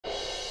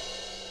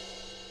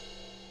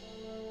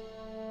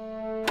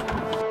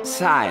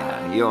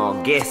Sire, your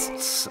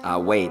guests are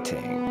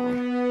waiting.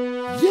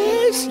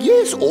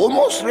 Yes,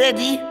 almost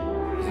ready.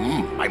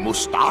 My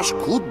mustache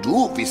could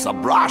do with a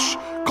brush.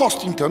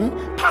 Costington,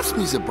 pass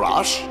me the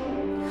brush.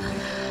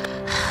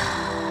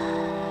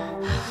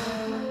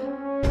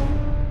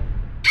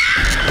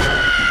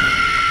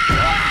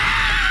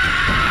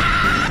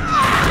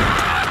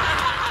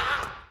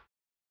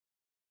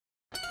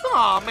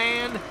 Aw,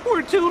 man,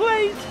 we're too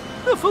late.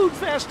 The food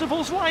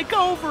festival's like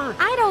over.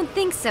 I don't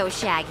think so,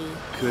 Shaggy.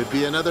 Could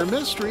be another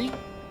mystery.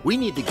 We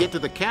need to get to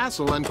the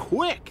castle and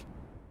quick.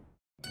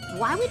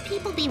 Why would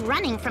people be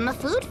running from a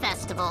food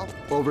festival?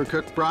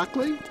 Overcooked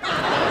broccoli?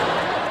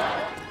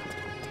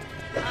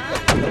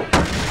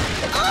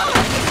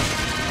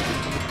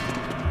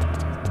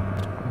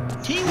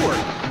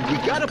 Teamwork! We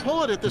gotta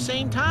pull it at the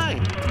same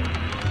time.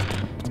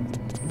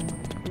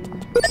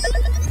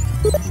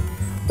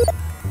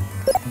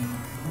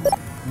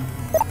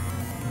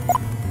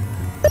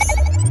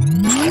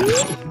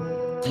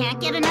 Can't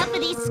get enough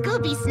of these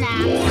Scooby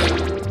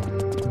snacks.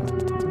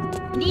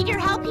 Need your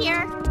help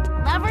here.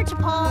 Lever to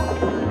pull.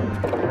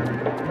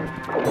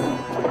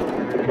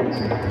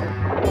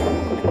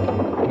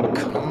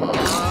 Come on.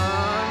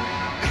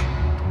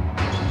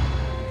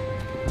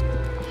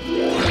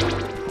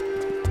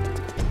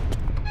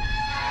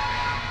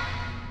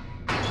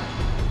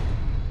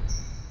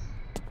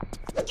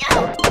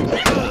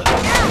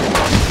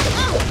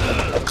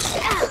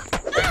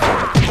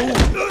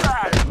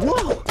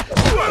 Whoa!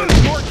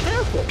 More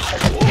careful!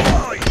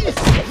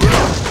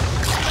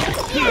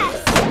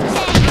 Yes!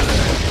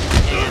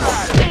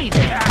 Stay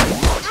there.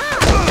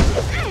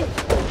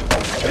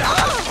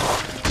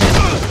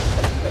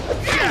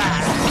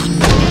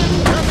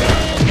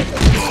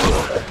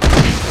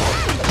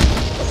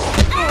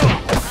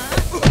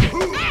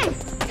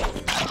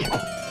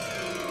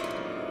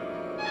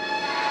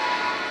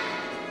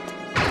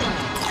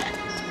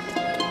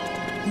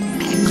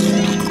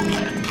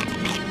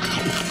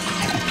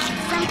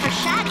 Some for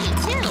Shaggy,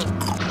 too.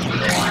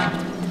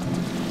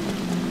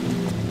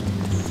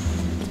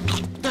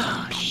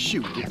 Ah,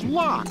 shoot, it's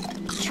locked.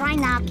 Try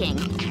knocking.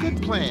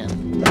 Good plan.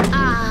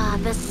 Ah,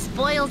 the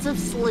spoils of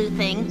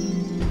sleuthing.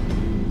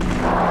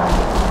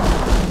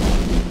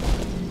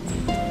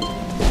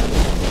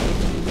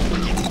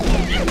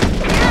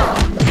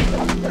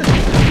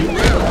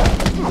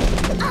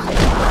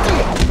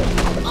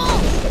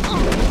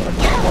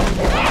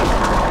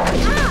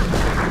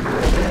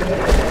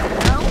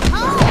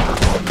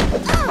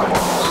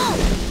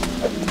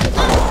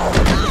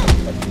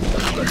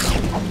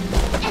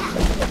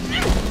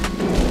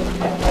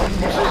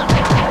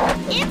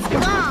 It's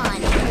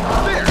gone!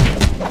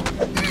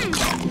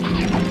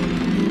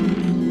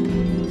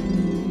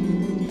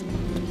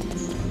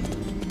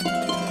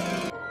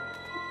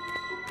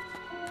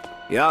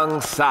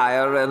 Young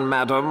sire and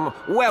madam,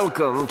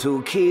 welcome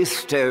to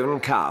Keystone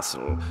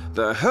Castle,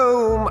 the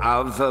home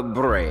of the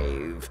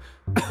brave.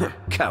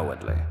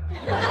 Cowardly.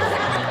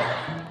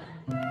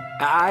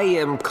 I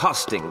am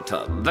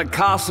Costington, the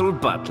castle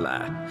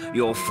butler.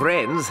 Your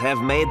friends have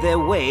made their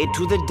way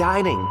to the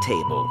dining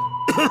table.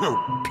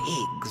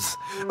 Pigs.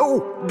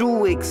 Oh,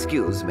 do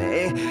excuse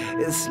me.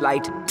 A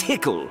slight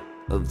tickle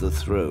of the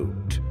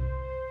throat.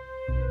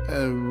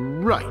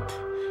 Right.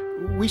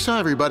 We saw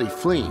everybody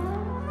fleeing.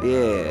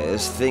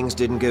 Yes, things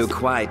didn't go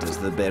quite as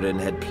the Baron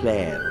had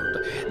planned.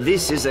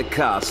 This is a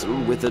castle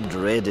with a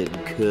dreaded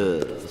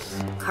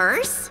curse.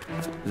 Curse?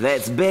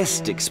 That's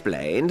best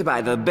explained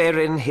by the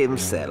Baron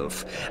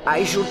himself.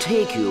 I shall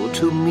take you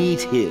to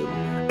meet him.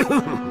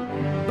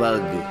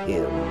 Bug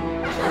him.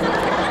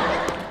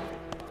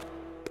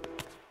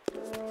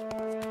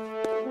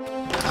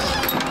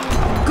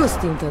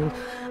 Costington,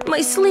 my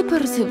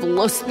slippers have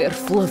lost their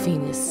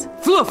fluffiness.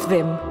 Fluff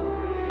them!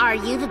 Are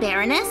you the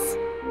Baroness?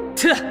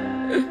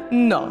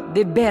 No,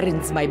 the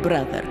Baron's my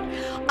brother.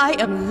 I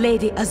am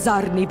Lady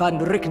Azarni van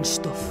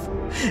Rickenstoff,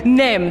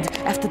 named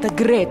after the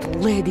great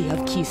Lady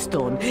of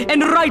Keystone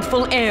and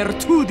rightful heir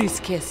to this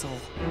castle.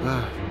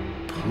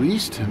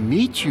 Pleased to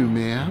meet you,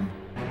 ma'am.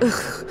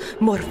 Ugh,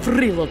 more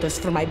freeloaders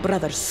for my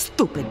brother's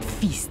stupid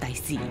feast, I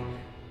see.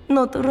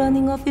 Not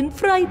running off in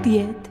fright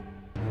yet.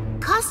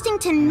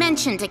 Costington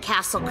mentioned a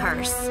castle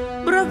curse.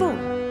 Bravo!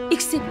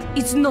 Except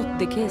it's not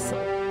the castle.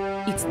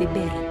 It's the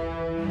Baron.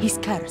 He's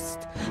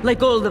cursed,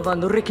 like all the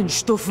Van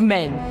Rickenstoff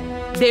men.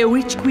 The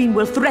Witch Queen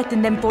will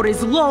threaten them for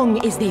as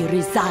long as they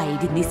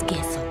reside in this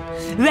castle.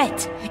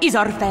 That is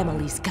our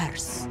family's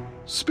curse.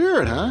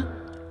 Spirit, huh?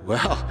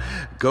 Well,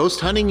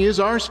 ghost hunting is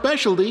our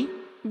specialty.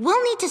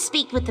 We'll need to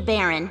speak with the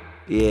Baron.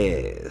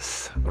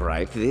 Yes,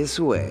 right this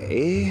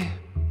way.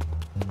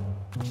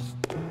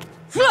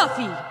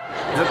 Fluffy!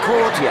 The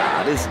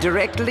courtyard is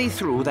directly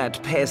through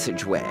that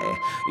passageway.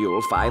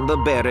 You'll find the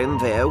Baron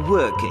there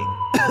working.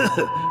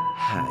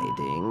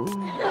 Hiding.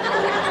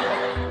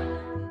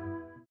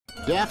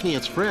 Daphne,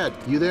 it's Fred.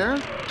 You there?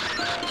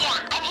 Yeah,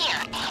 I'm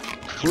here.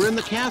 We're in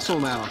the castle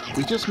now.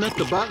 We just met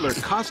the butler,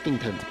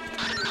 Costington.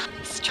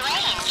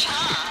 Strange,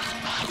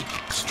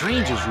 huh?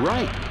 Strange is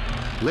right.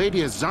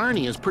 Lady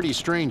Azarni is pretty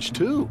strange,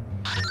 too.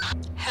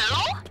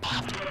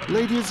 Who?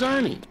 Lady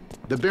Azarni,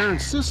 the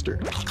Baron's sister.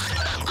 I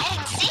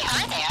didn't see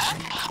her there.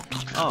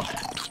 Oh,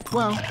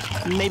 well,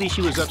 maybe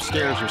she was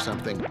upstairs or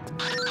something.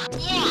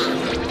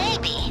 Yeah,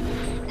 maybe.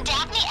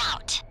 Dab me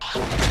out.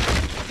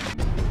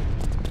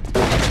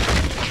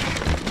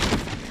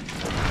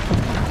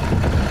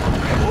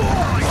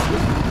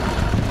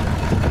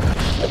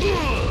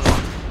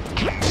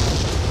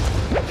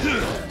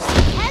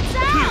 Heads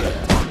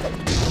up!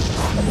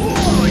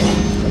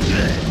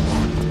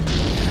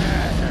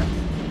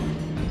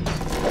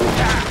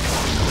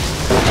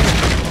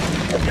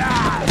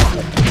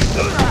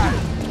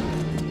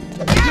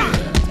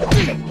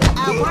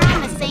 We're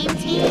on the same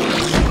team.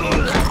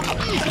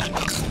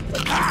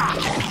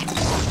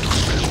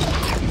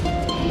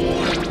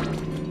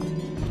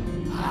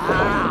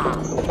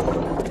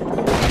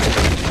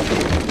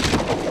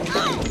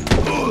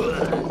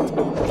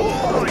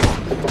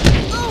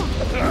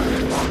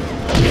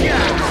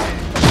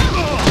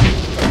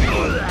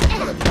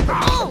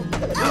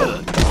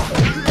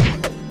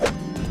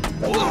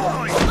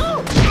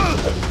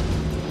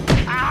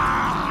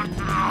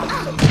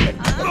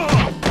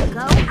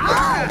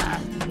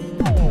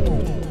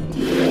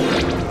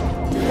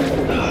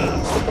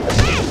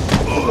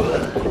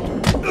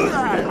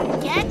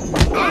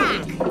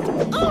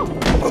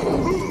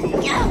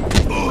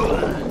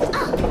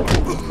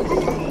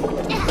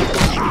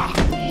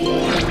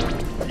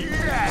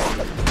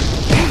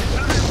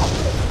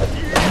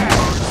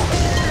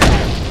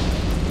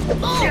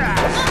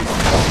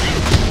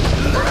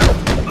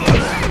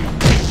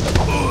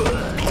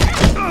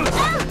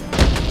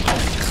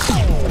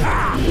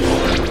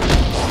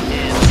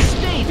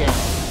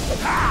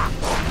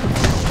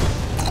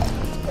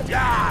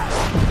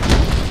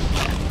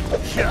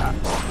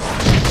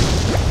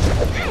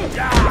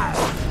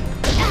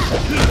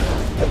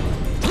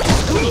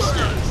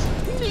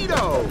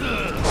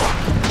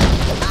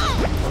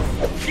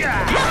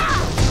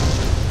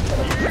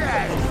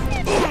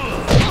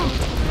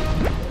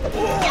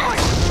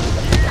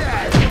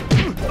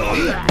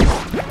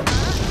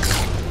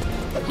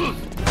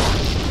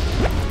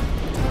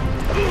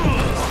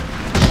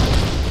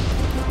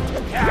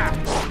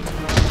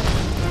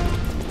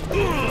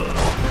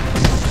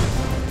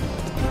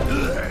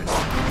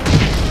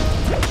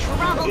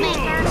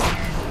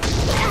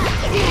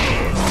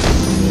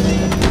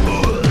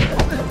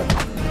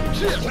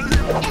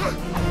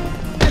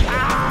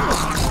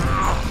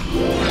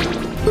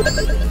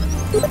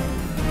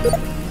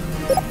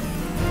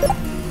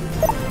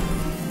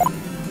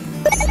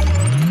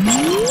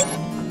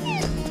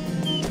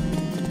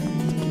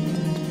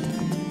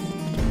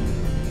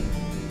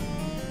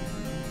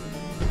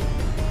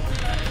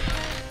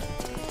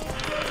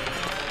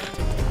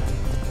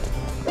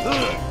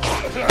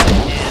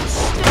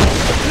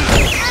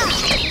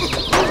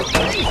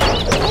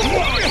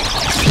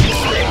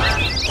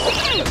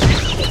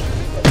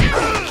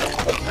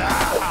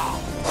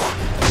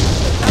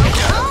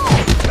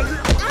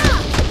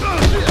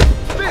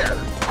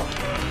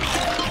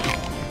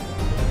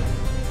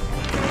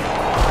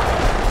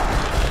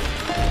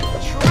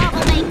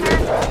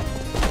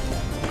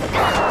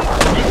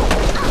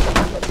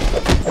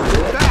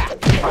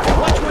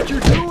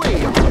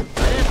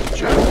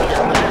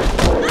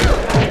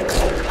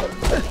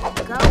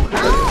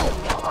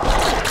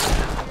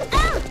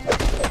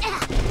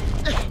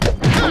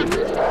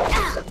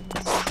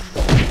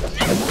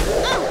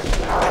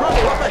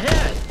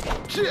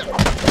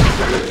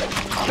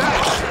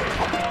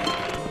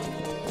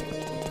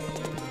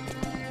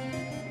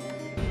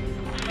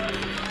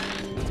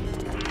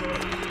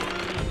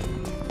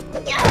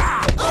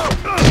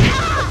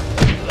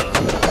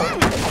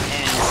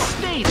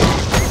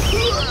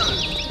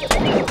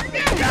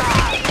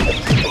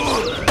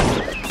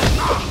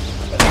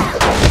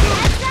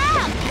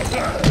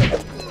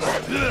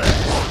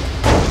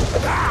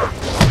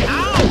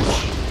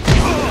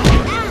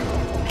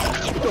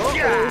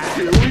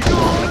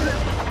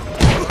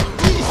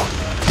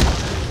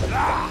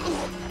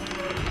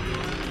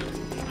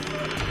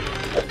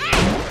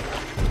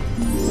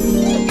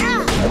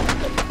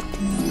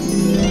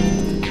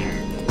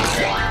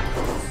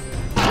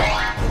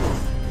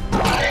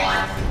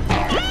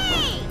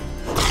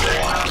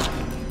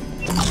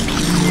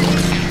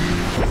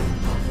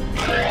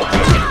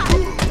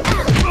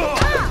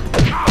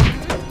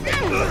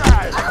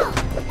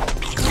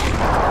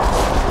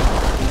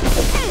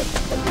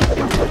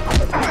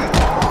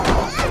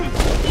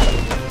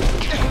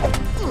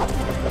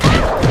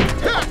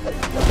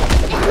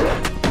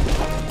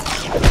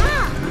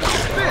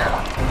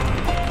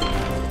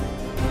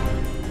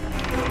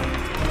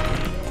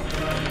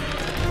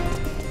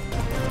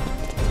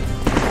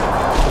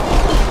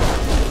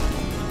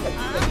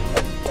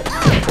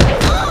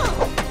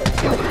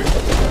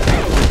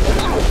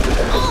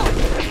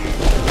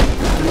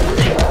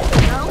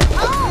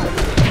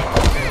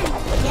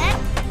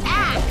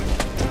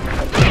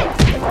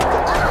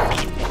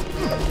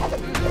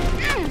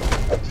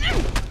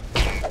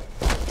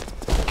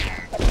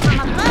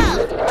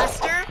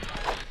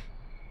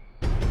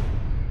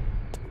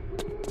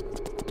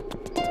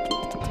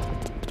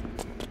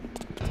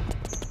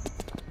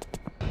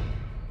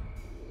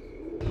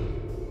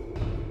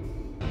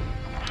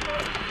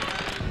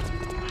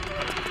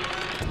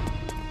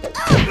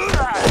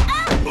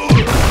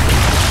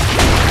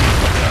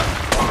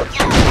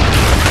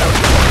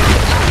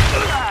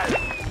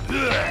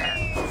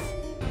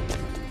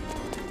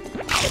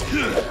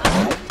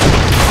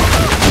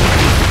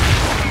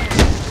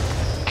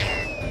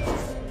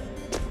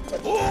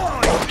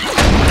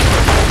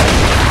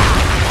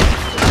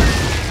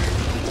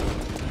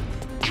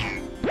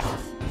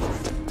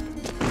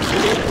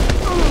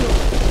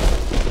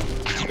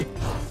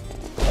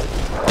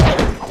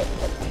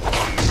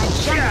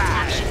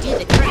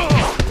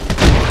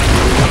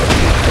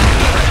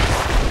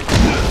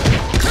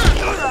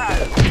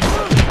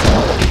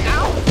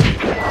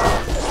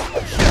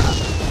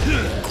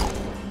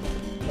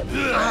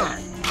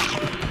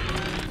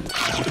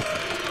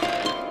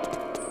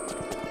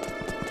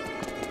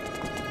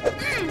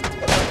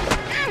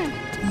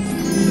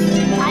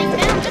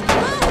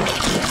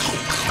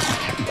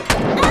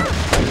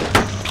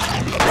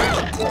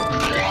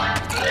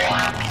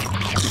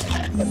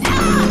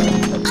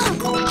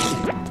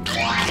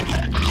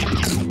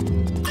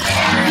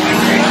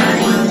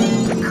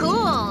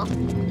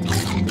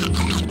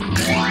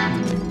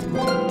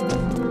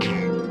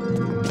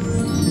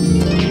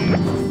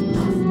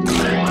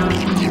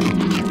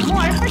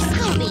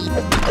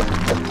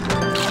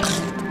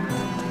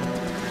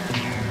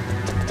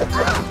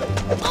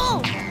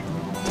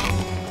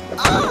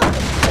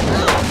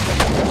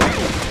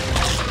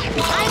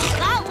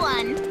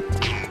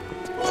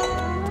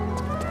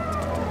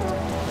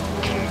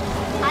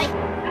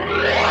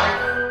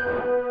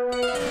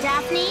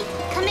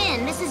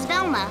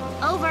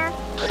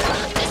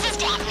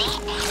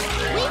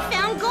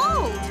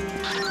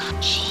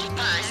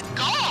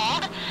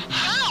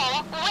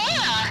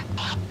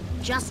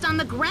 Just on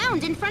the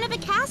ground in front of the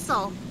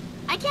castle.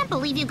 I can't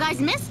believe you guys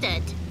missed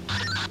it.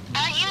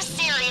 Are you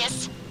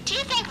serious? Do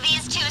you think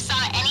these two saw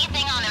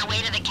anything on their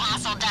way to the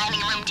castle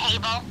dining room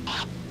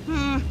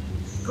table?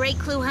 Great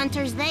clue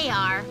hunters they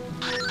are.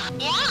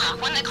 Yeah,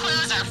 when the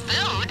clues are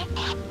food.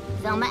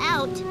 Velma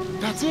out.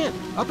 That's it.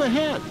 Up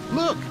ahead.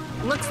 Look.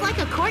 Looks like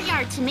a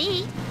courtyard to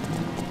me.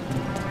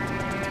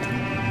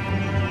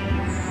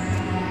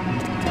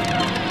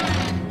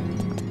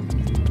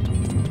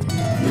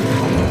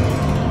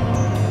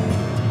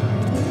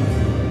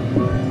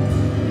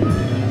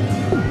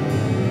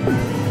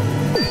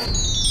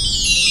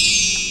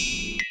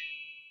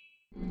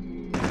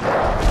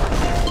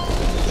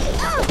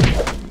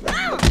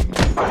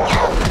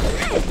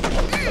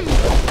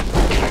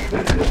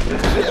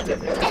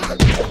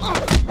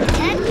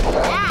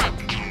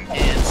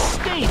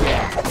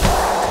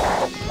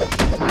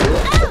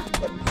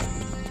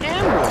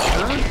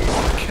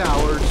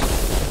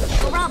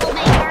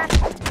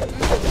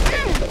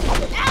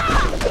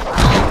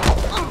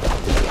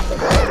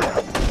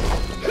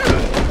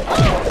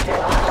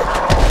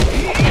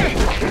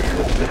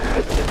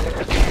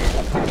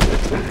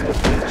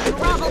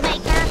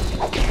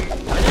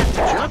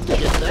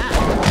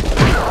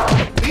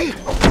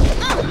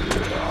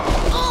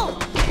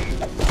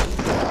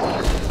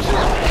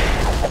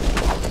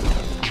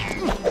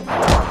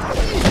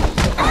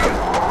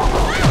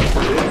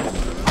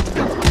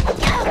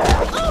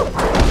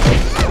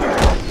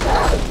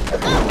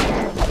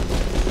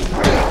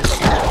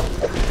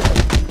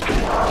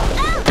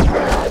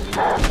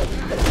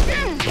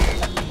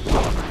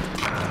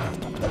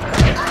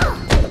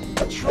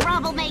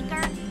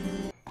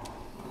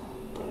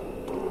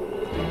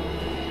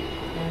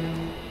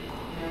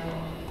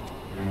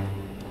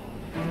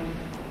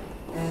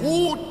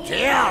 Who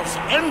dares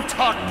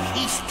enter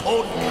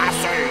Keystone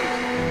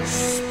Castle?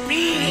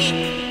 Speak!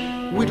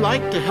 We'd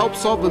like to help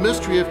solve the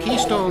mystery of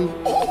Keystone.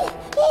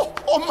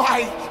 Oh my!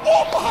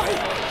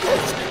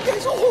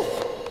 Yes,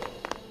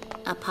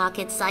 A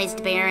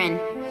pocket-sized Baron.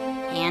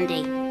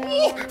 Handy.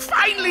 Oh,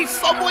 finally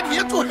someone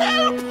here to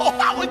help! Oh,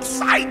 how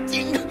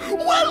exciting!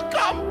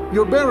 Welcome!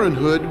 Your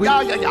Baronhood, we...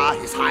 Yeah,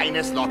 His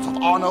Highness, lots of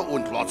honor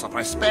and lots of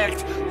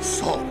respect.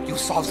 So, you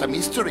solved the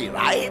mystery,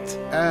 right?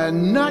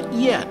 Not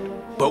yet,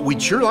 but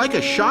we'd sure like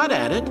a shot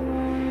at it.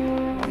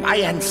 My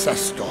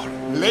ancestor,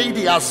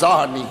 Lady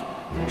Azani,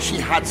 she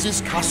had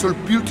this castle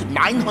built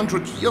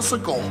 900 years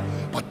ago,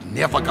 but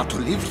never got to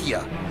live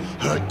here.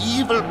 Her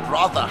evil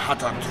brother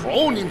had her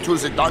thrown into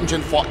the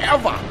dungeon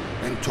forever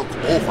and took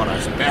over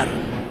as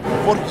Baron.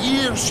 For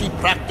years she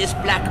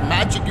practiced black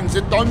magic in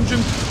the dungeon,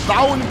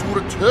 vowing to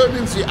return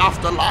in the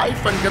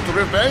afterlife and get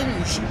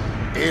revenge.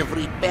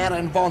 Every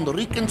Baron von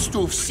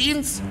Rickenstuf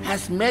since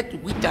has met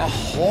with a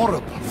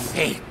horrible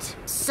fate.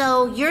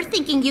 So you're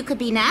thinking you could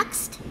be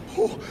next?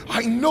 Oh,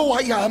 I know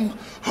I am.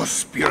 Her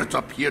spirit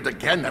appeared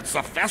again at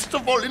the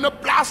festival in a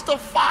blast of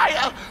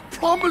fire,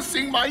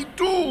 promising my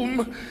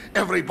doom.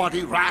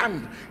 Everybody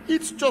ran.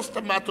 It's just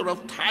a matter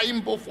of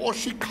time before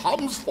she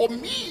comes for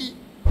me.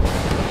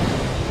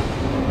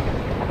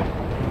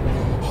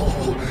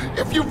 Oh,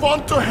 if you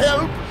want to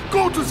help,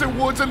 go to the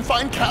woods and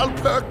find Cal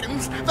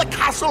Perkins, the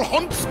castle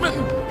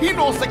huntsman. He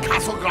knows the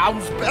castle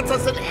grounds better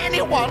than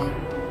anyone.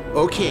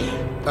 Okay,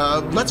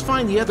 let's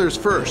find the others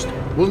first.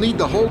 We'll need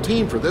the whole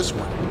team for this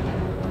one.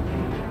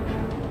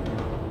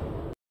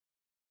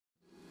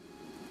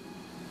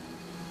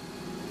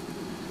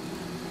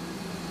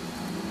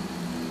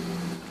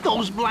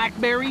 Those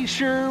blackberries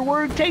sure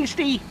were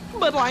tasty,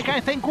 but like I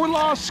think we're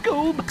lost,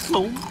 Scoob.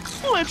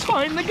 Oh, let's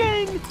find the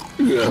gang.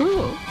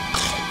 Yeah.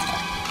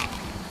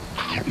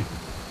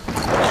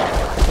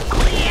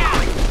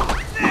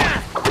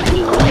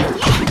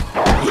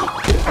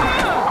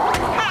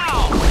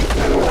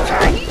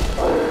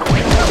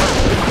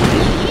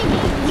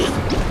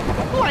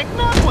 Like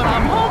not when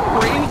I'm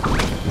hungry.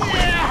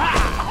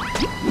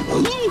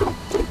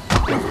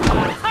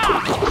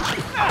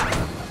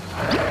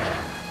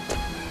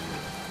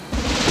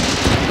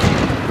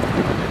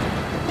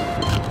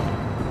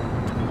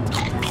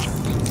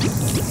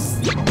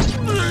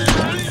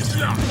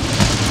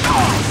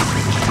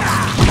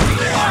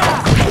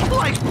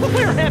 Like,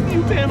 where have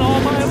you been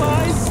all my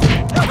life?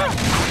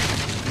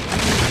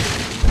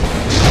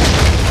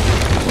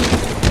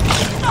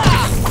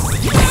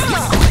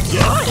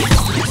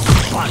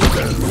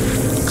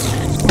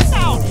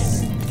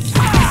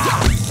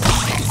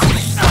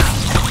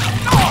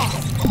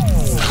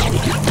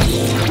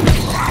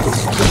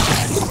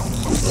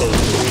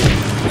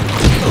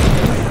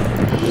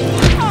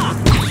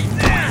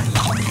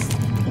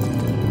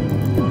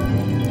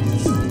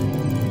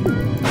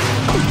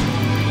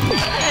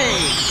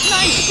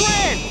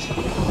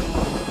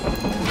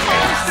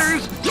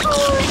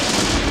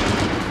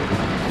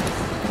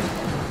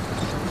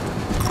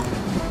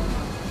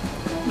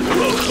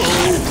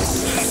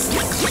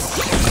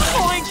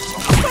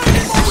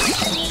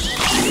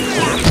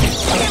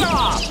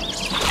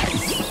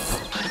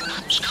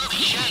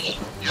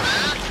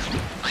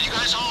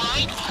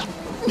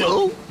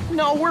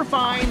 No, we're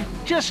fine.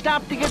 Just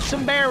stopped to get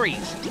some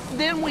berries.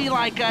 then we,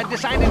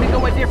 decided to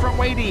go a different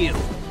way to you.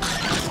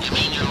 You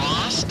mean you're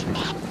lost?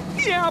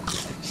 Yep.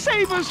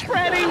 Save us,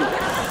 Freddy. We'll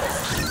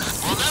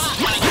never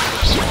find you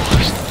this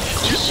forest.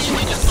 Just see if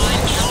we can find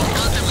Count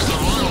Gundam as the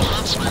Royal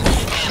Huntsman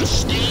and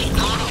stay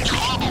out of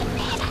trouble.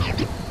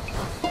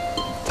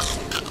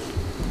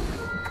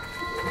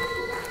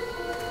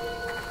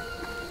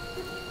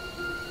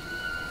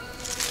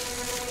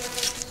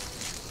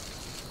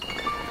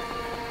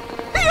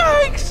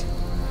 Yikes!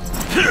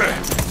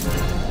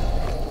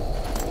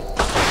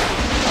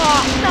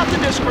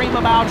 Nothing to scream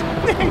about,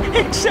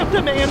 except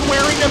a man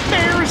wearing a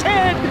bear's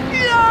head.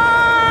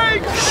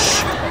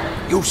 Yikes!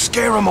 You'll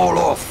scare them all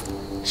off.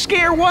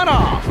 Scare what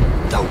off?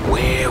 The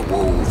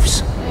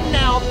werewolves.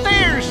 Now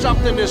there's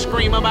something to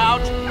scream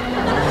about.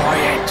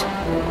 Quiet.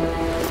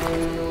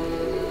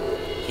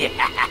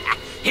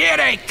 Here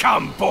they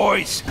come,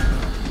 boys.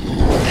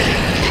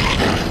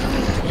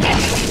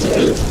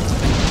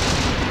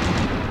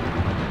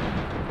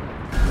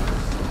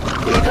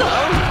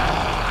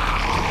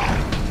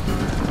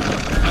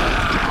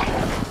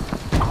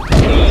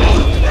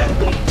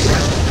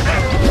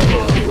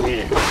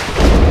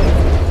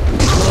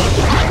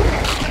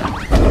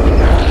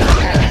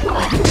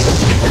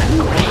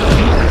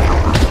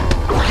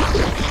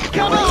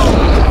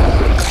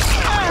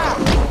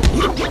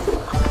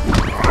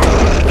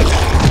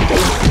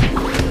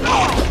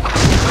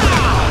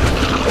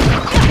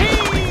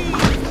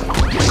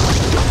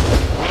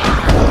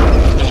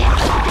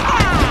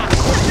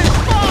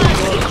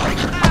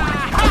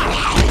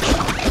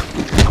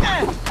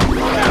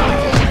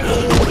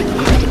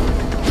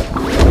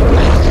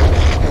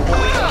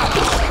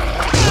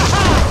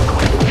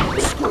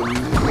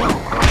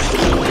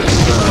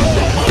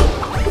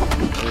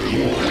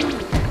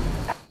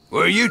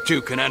 You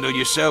two can handle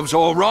yourselves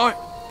all right,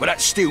 but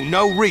that's still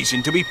no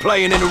reason to be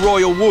playing in the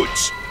Royal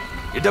Woods.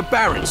 Did the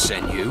Baron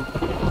send you?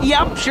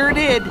 Yep, sure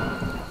did.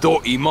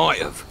 Thought he might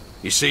have.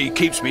 You see, he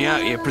keeps me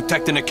out here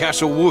protecting the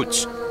castle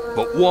woods.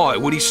 But why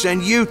would he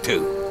send you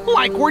two?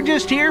 Like we're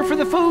just here for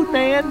the food,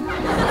 man.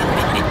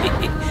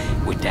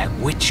 With that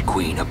witch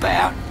queen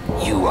about,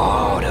 you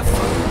are the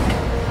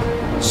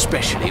food.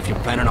 Especially if you're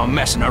planning on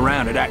messing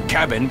around at that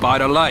cabin by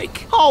the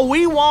lake. Oh,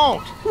 we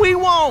won't. We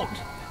won't.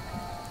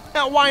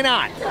 Why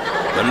not?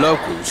 The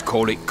locals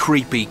call it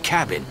Creepy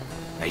Cabin.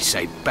 They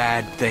say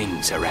bad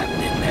things are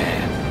happening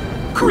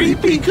there.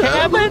 Creepy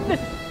Cabin?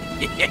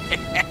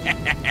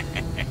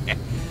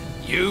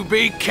 You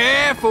be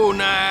careful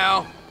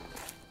now.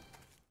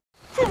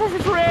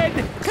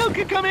 Fred!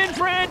 Come in,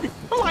 Fred!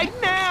 Like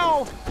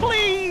now!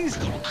 Please!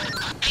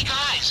 Hey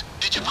guys,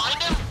 did you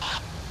find him?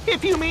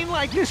 If you mean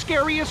like the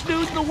scariest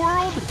dude in the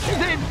world,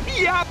 then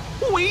yep,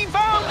 we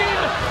found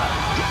him!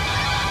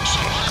 So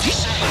what did he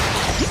say?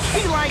 He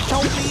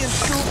told me and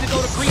Scoob to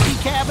go to Creepy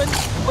Cabin,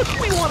 but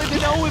we wanted to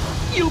know if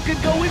you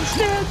could go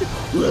instead.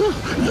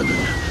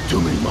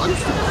 Too many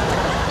monsters.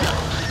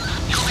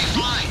 You'll be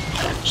fine.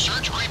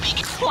 Search Creepy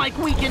Cabin. Like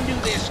we can do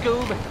this,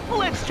 Scoob.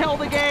 Let's tell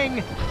the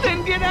gang,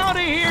 then get out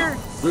of here.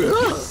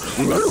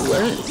 Run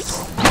away.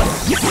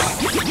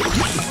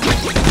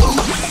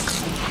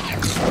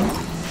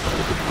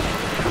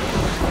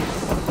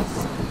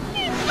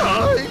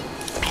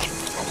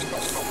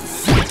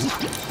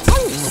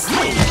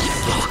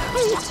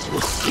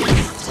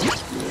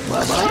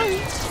 Bye-bye.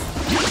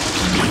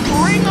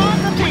 Bring on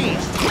the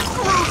beast.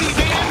 Groovy,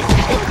 man.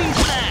 Groovy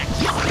snacks.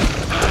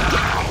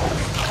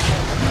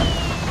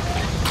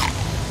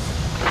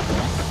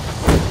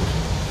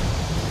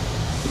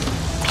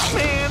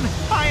 Man,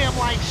 I am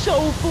so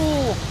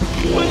full,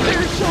 but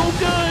they're so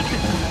good.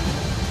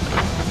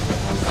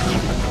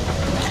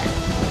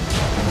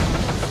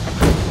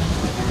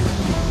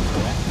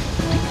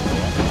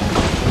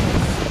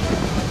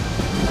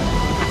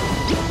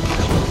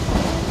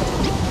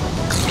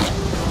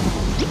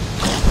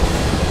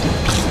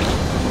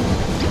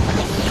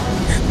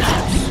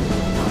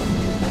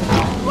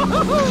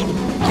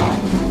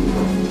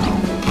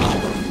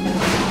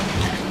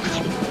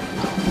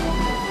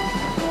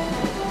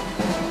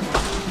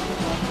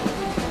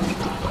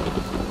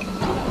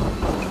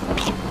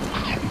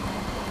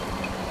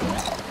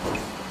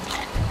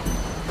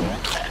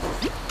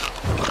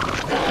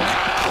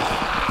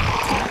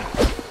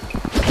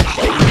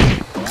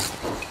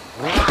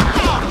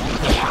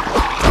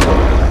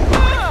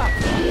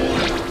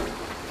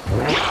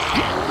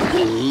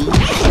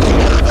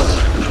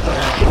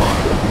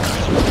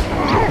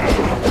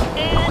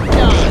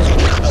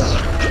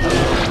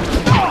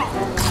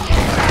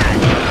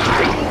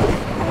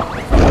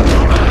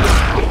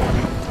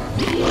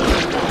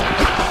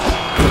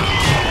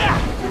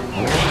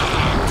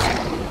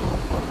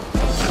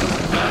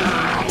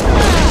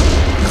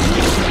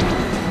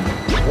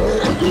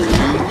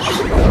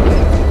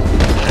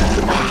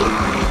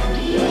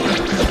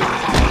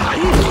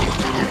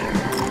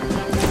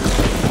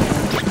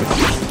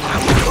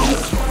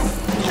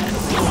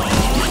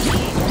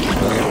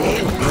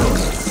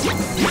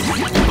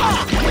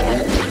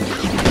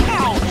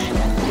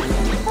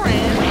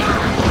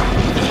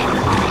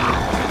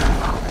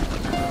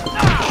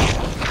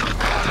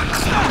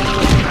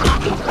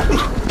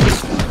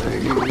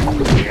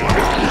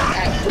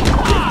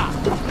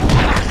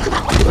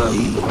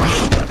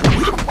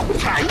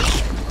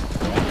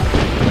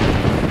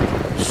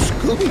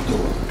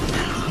 Scooby-Doo.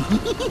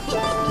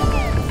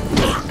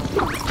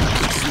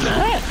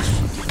 Snacks.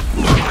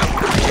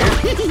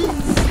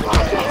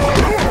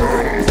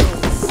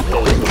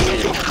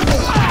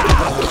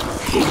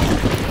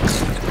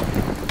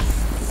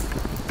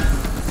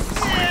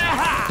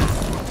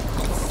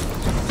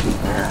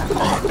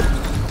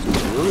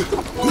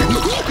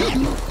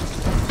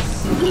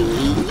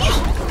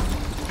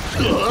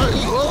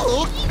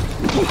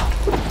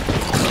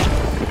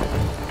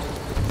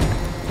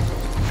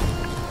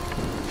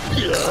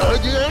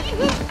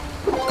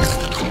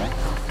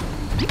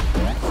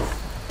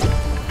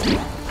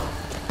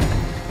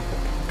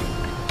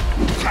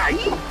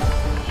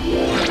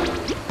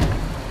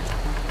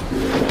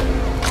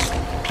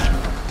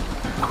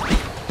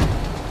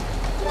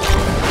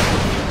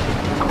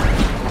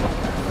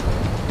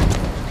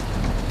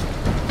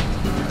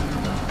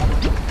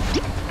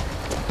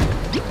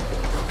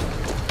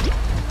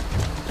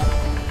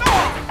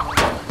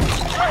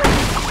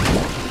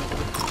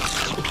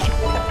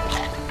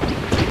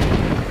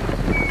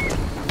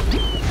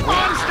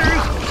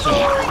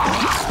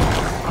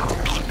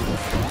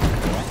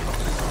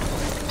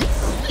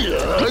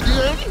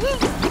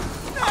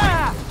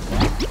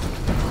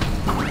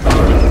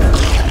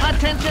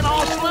 Attention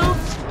all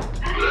sleuths!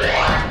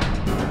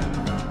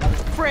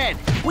 Fred,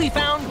 we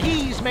found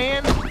keys,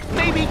 man.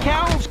 Maybe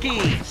Cal's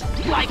keys.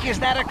 Like, is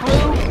that a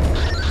clue?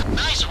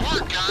 Nice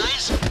work,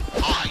 guys.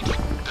 All right,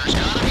 there's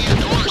gotta be a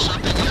door or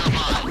something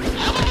nearby.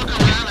 Have a look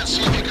around and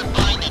see if you can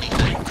find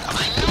anything.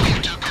 I knew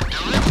you two could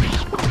do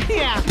it.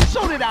 Yeah,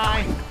 so did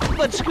I.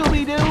 But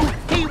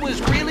Scooby-Doo, he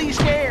was really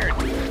scared.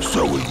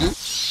 So will you?